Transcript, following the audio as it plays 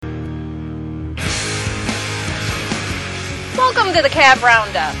Welcome to the Cav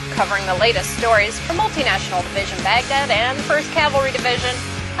Round-Up, covering the latest stories from Multinational Division Baghdad and 1st Cavalry Division.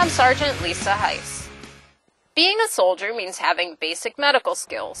 I'm Sergeant Lisa Heise. Being a soldier means having basic medical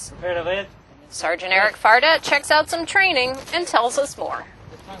skills. Sergeant Eric Fardet checks out some training and tells us more.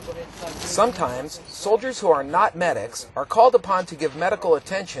 Sometimes, soldiers who are not medics are called upon to give medical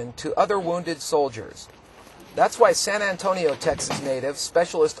attention to other wounded soldiers. That's why San Antonio, Texas native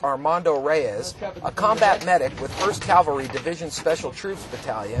Specialist Armando Reyes, a combat medic with 1st Cavalry Division Special Troops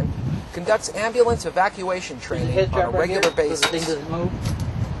Battalion, conducts ambulance evacuation training on a regular basis. So the thing doesn't move.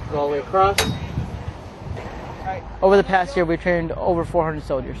 Go all the way across. Over the past year, we've trained over 400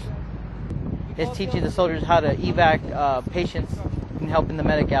 soldiers. It's teaching the soldiers how to evac patients and helping the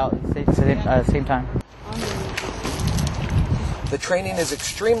medic out at the same time. The training is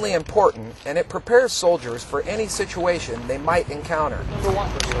extremely important, and it prepares soldiers for any situation they might encounter.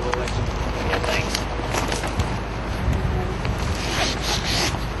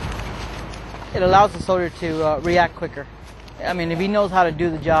 It allows the soldier to react quicker. I mean, if he knows how to do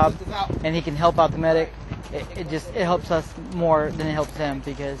the job and he can help out the medic, it helps us more than it helps them,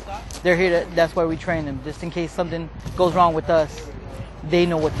 because they're here that's why we train them, just in case something goes wrong with us, they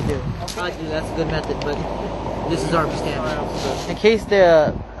know what to do. That's a good method, but this is our standard. In case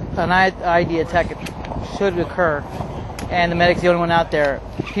an ID attack should occur and the medic's the only one out there,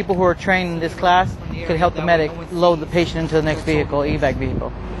 people who are trained in this class could help the medic load the patient into the next vehicle, evac vehicle.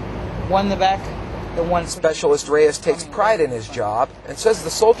 One in the back, the one. Specialist Reyes takes pride in his job and says the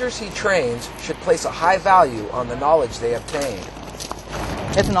soldiers he trains should place a high value on the knowledge they obtained.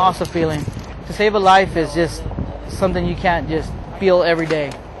 It's an awesome feeling. To save a life is just something you can't just feel every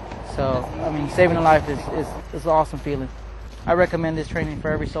day. So, I mean, saving a life is an awesome feeling. I recommend this training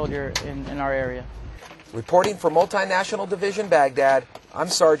for every soldier in our area. Reporting for Multinational Division Baghdad, I'm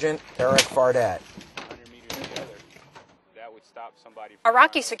Sergeant Eric Fardet.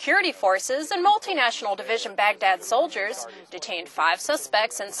 Iraqi security forces and Multinational Division Baghdad soldiers detained 5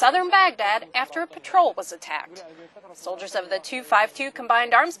 suspects in southern Baghdad after a patrol was attacked. Soldiers of the 252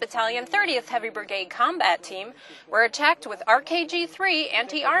 Combined Arms Battalion 30th Heavy Brigade Combat Team were attacked with RKG-3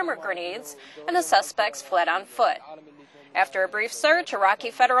 anti-armor grenades, and the suspects fled on foot. After a brief search,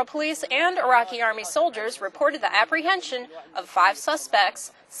 Iraqi Federal Police and Iraqi Army soldiers reported the apprehension of 5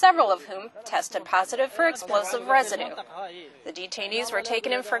 suspects, several of whom tested positive for explosive residue. The detainees were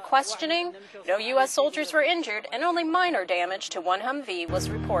taken in for questioning. No U.S. soldiers were injured, and only minor damage to one Humvee was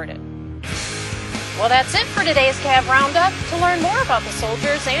reported. Well, that's it for today's Cav Roundup. To learn more about the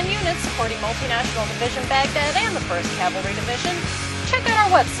soldiers and units supporting Multinational Division Baghdad and the 1st Cavalry Division, check out our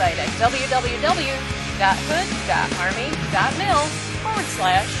website at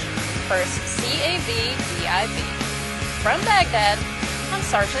www.hood.army.mil/1st CAVDIB. From Baghdad, I'm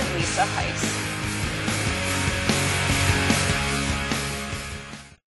Sergeant Lisa Heise.